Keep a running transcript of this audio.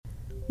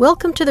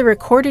Welcome to the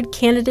recorded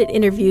candidate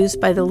interviews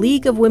by the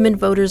League of Women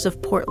Voters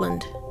of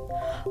Portland.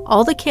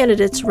 All the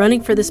candidates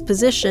running for this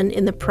position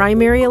in the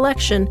primary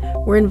election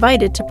were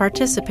invited to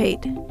participate.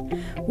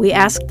 We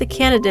asked the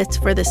candidates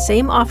for the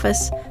same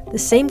office, the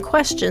same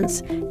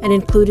questions, and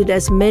included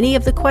as many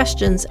of the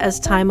questions as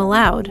time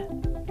allowed.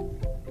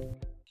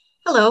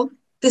 Hello,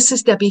 this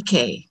is Debbie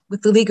Kay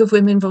with the League of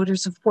Women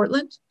Voters of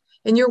Portland,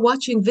 and you're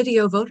watching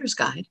Video Voters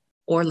Guide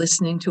or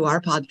listening to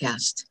our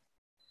podcast.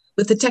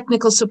 With the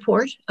technical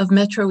support of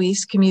Metro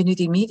East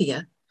Community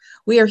Media,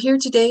 we are here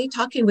today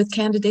talking with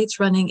candidates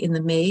running in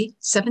the May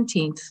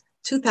 17th,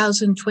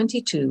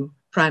 2022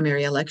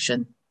 primary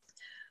election.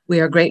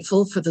 We are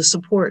grateful for the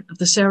support of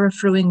the Sarah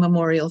Fruing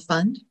Memorial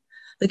Fund,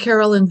 the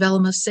Carol and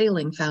Velma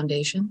Sailing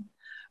Foundation,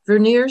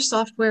 Vernier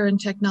Software and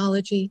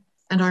Technology,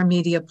 and our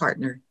media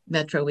partner,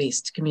 Metro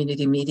East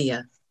Community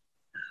Media.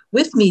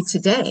 With me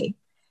today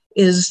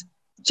is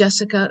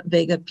Jessica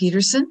Vega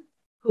Pederson,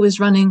 who is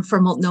running for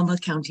Multnomah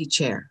County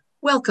Chair.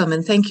 Welcome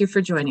and thank you for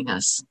joining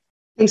us.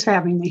 Thanks for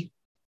having me.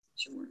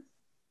 Sure.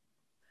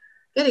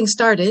 Getting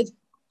started,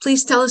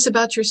 please tell us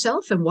about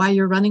yourself and why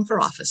you're running for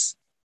office.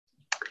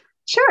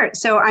 Sure.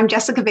 So I'm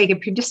Jessica Vega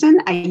Pederson.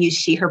 I use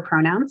she, her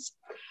pronouns.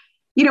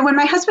 When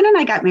my husband and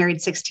I got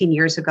married 16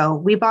 years ago,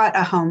 we bought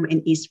a home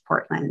in East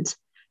Portland.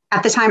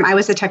 At the time, I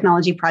was a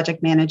technology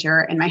project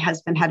manager and my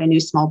husband had a new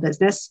small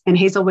business, and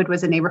Hazelwood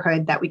was a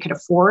neighborhood that we could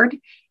afford,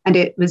 and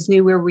it was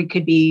new where we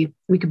could be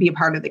a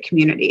part of the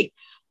community.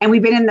 And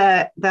we've been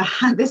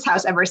in this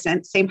house ever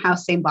since, same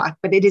house, same block,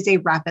 but it is a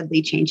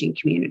rapidly changing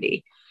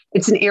community.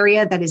 It's an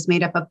area that is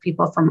made up of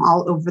people from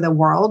all over the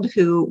world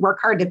who work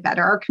hard to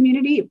better our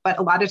community, but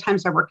a lot of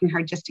times are working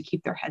hard just to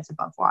keep their heads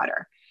above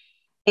water.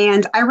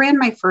 And I ran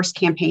my first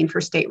campaign for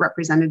state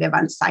representative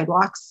on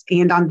sidewalks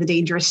and on the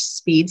dangerous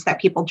speeds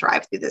that people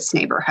drive through this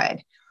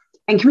neighborhood.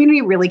 And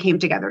community really came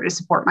together to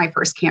support my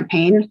first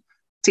campaign.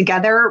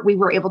 Together, we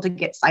were able to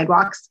get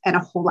sidewalks and a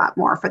whole lot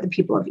more for the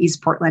people of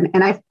East Portland.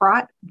 And I've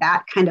brought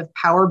that kind of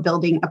power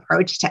building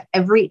approach to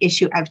every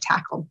issue I've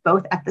tackled,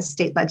 both at the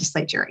state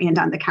legislature and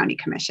on the county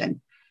commission.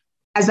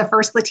 As the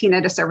first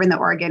Latina to serve in the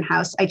Oregon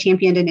House, I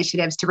championed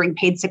initiatives to bring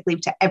paid sick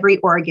leave to every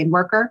Oregon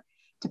worker,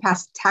 to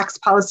pass tax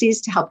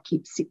policies to help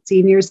keep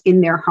seniors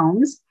in their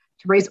homes,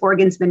 to raise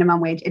Oregon's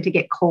minimum wage, and to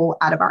get coal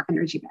out of our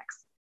energy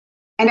mix.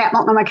 And at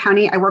Multnomah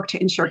County, I work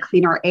to ensure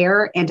cleaner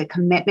air and a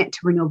commitment to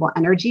renewable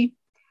energy.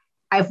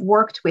 I've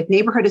worked with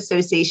neighborhood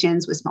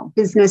associations, with small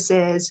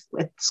businesses,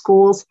 with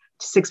schools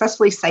to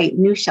successfully site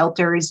new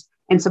shelters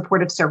and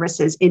supportive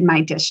services in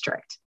my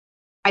district.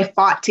 I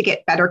fought to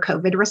get better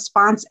COVID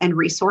response and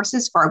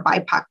resources for our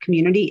BIPOC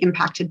community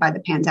impacted by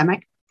the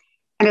pandemic.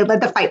 And I led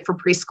the fight for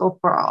preschool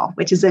for all,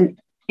 which is an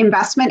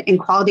investment in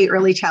quality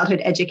early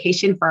childhood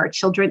education for our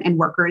children and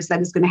workers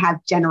that is going to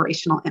have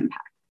generational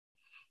impact.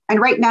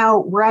 And right now,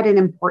 we're at an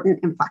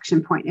important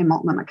inflection point in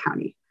Multnomah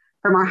County.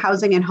 From our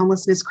housing and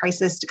homelessness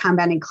crisis to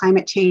combating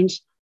climate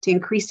change, to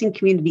increasing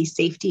community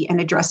safety and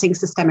addressing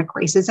systemic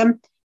racism,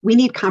 we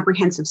need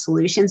comprehensive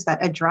solutions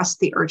that address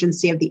the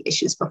urgency of the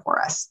issues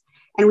before us.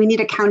 And we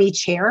need a county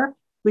chair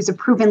who's a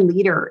proven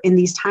leader in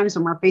these times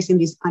when we're facing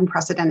these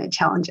unprecedented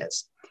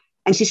challenges.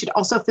 And she should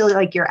also feel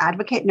like your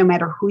advocate, no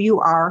matter who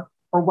you are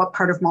or what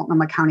part of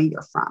Multnomah County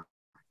you're from.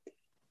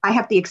 I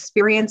have the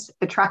experience,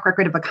 the track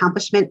record of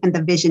accomplishment, and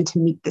the vision to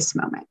meet this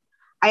moment.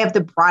 I have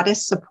the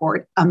broadest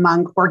support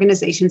among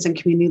organizations and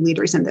community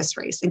leaders in this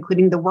race,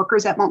 including the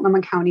workers at Multnomah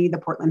County, the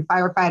Portland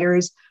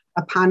firefighters,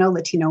 Apano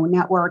Latino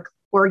Network,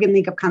 Oregon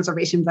League of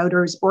Conservation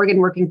Voters, Oregon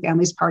Working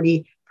Families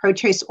Party,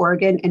 Pro-Choice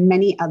Oregon, and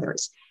many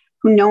others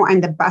who know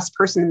I'm the best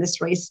person in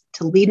this race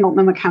to lead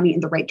Multnomah County in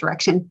the right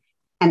direction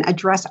and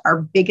address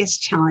our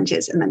biggest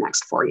challenges in the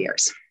next 4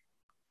 years.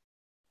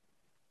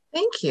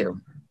 Thank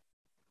you.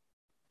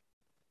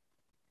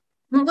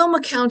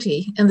 Multnomah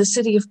County and the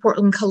City of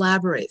Portland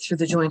collaborate through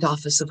the Joint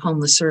Office of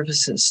Homeless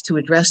Services to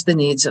address the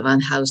needs of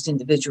unhoused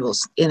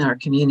individuals in our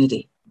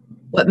community.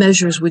 What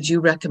measures would you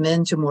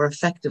recommend to more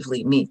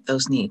effectively meet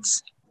those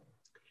needs?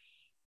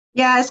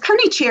 Yeah, as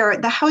county chair,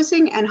 the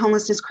housing and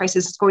homelessness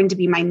crisis is going to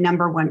be my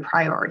number one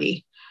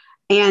priority.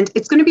 And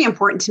it's going to be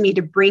important to me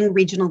to bring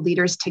regional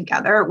leaders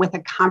together with a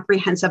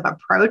comprehensive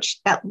approach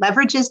that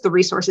leverages the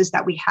resources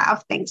that we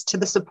have, thanks to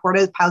the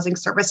supportive housing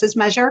services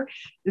measure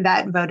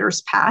that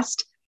voters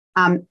passed.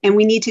 And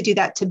we need to do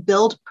that to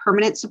build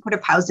permanent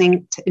supportive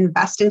housing, to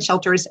invest in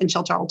shelters and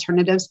shelter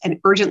alternatives, and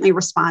urgently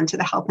respond to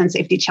the health and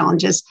safety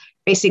challenges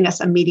facing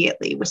us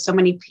immediately, with so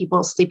many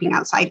people sleeping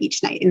outside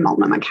each night in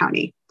Multnomah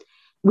County.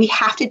 We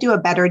have to do a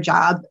better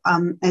job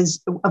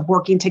of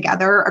working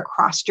together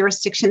across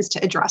jurisdictions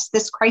to address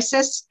this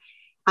crisis.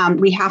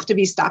 We have to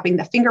be stopping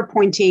the finger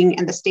pointing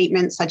and the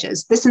statements such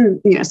as this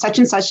and such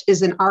and such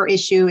isn't our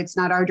issue, it's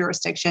not our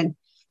jurisdiction.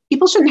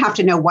 People shouldn't have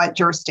to know what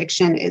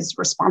jurisdiction is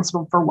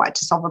responsible for what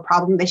to solve a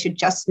problem. They should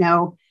just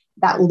know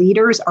that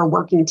leaders are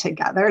working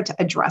together to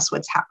address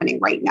what's happening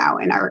right now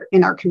in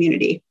our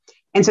community.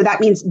 And so that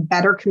means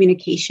better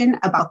communication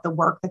about the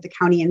work that the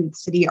county and the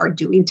city are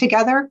doing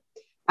together.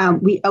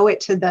 We owe it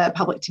to the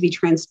public to be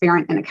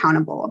transparent and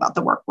accountable about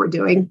the work we're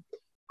doing.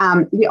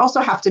 We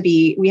also have to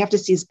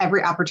seize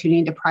every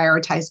opportunity to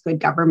prioritize good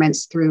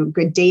governance through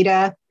good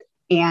data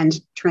and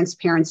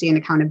transparency and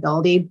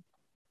accountability.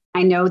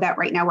 I know that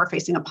right now we're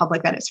facing a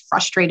public that is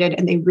frustrated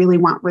and they really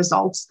want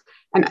results.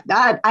 And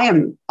that I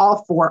am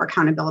all for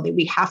accountability.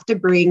 We have to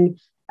bring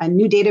a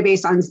new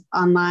database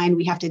online.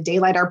 We have to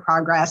daylight our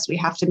progress. We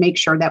have to make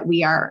sure that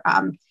we are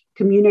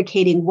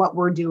communicating what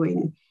we're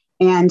doing.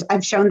 And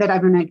I've shown that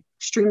I'm an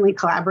extremely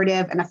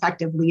collaborative and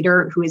effective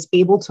leader who is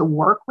able to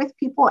work with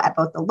people at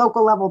both the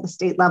local level, the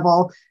state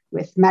level,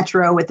 with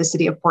Metro, with the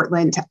city of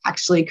Portland to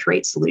actually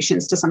create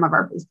solutions to some of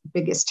our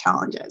biggest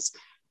challenges.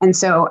 And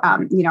so,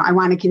 I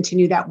want to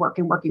continue that work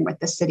and working with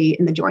the city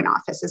in the joint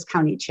office as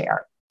county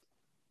chair.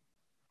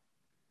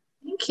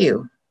 Thank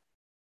you.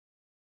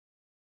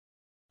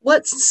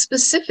 What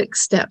specific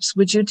steps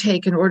would you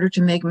take in order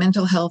to make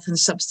mental health and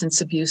substance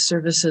abuse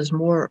services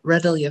more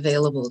readily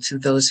available to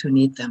those who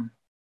need them?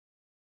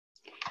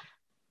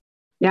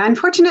 Yeah,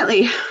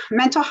 unfortunately,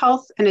 mental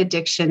health and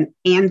addiction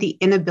and the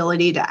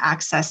inability to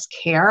access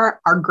care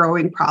are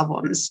growing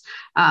problems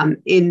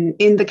in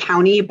the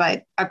county,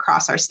 but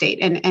across our state.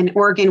 And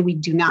Oregon, we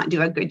do not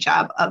do a good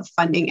job of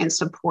funding and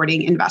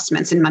supporting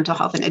investments in mental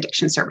health and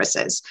addiction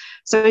services.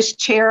 So as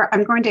chair,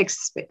 I'm going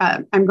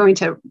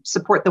to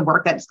support the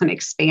work that's going to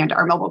expand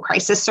our mobile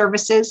crisis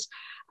services.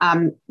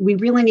 We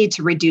really need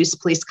to reduce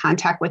police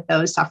contact with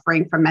those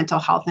suffering from mental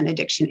health and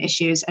addiction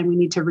issues, and we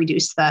need to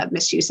reduce the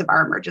misuse of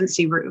our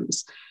emergency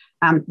rooms.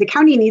 The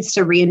county needs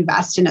to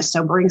reinvest in a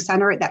sobering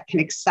center that can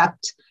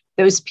accept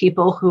those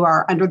people who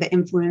are under the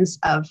influence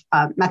of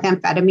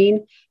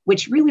methamphetamine,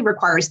 which really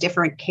requires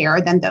different care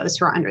than those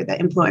who are under the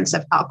influence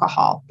of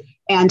alcohol.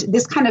 And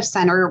this kind of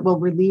center will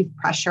relieve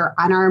pressure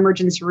on our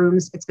emergency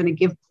rooms. It's going to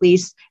give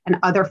police and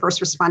other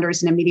first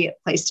responders an immediate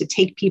place to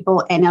take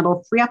people, and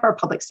it'll free up our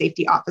public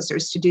safety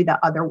officers to do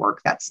the other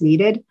work that's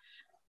needed.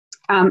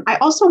 I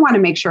also want to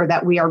make sure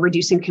that we are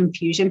reducing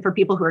confusion for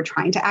people who are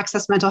trying to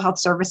access mental health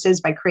services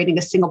by creating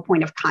a single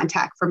point of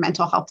contact for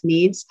mental health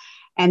needs.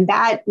 And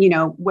that,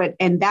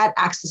 that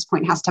access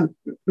point has to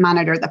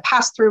monitor the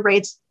pass-through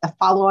rates, the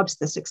follow-ups,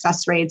 the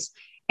success rates,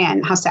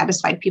 and how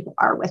satisfied people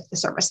are with the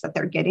service that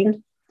they're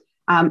getting.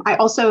 I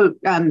also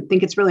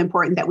think it's really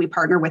important that we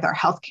partner with our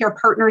healthcare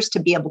partners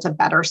to be able to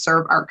better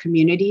serve our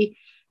community.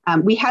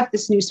 We have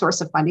this new source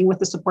of funding with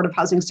the Supportive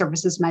Housing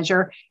Services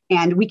Measure,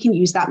 and we can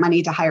use that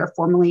money to hire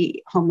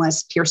formerly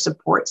homeless peer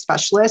support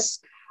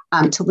specialists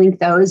to link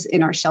those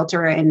in our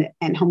shelter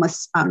and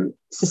homeless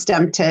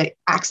system to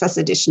access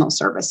additional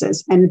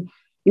services. And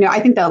I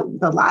think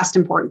the last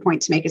important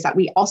point to make is that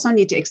we also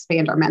need to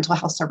expand our mental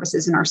health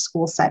services in our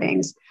school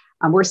settings.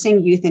 We're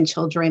seeing youth and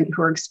children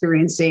who are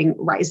experiencing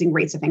rising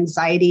rates of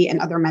anxiety and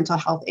other mental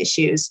health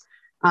issues.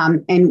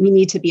 And we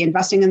need to be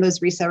investing in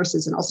those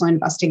resources and also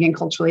investing in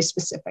culturally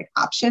specific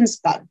options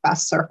that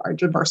best serve our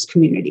diverse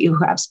community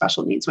who have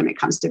special needs when it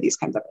comes to these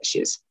kinds of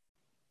issues.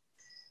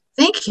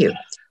 Thank you.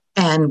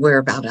 And we're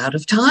about out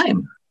of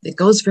time. It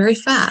goes very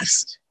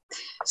fast.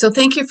 So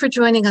thank you for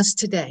joining us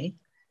today.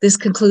 This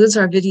concludes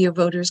our Video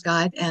Voters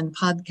Guide and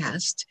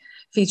podcast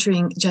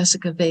featuring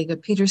Jessica Vega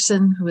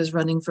Pederson, who is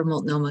running for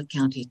Multnomah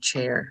County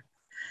Chair.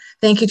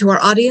 Thank you to our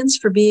audience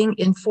for being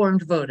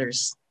informed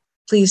voters.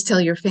 Please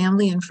tell your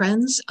family and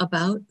friends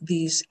about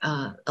these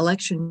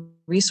election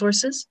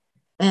resources.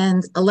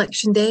 And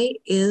Election Day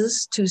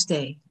is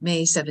Tuesday,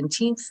 May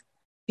 17th.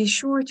 Be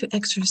sure to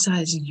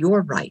exercise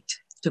your right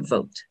to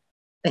vote.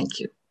 Thank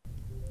you.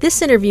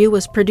 This interview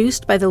was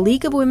produced by the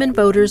League of Women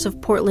Voters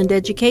of Portland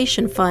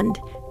Education Fund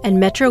and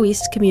Metro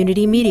East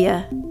Community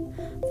Media.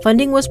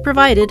 Funding was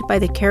provided by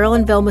the Carol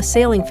and Velma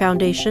Sailing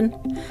Foundation,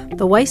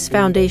 the Weiss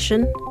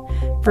Foundation,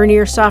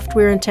 Vernier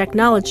Software and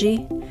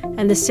Technology,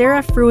 and the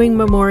Sarah Fruing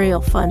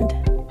Memorial Fund.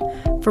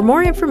 For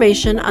more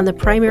information on the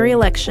primary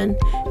election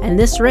and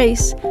this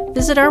race,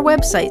 visit our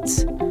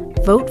websites,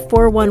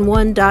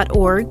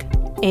 vote411.org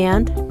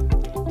and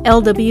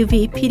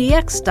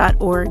lwvpdx.org.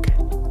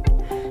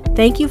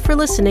 Thank you for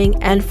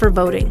listening and for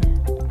voting.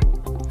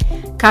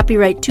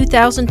 Copyright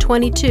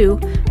 2022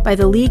 by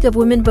the League of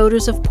Women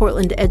Voters of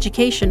Portland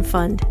Education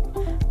Fund.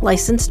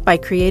 Licensed by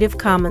Creative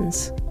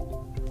Commons.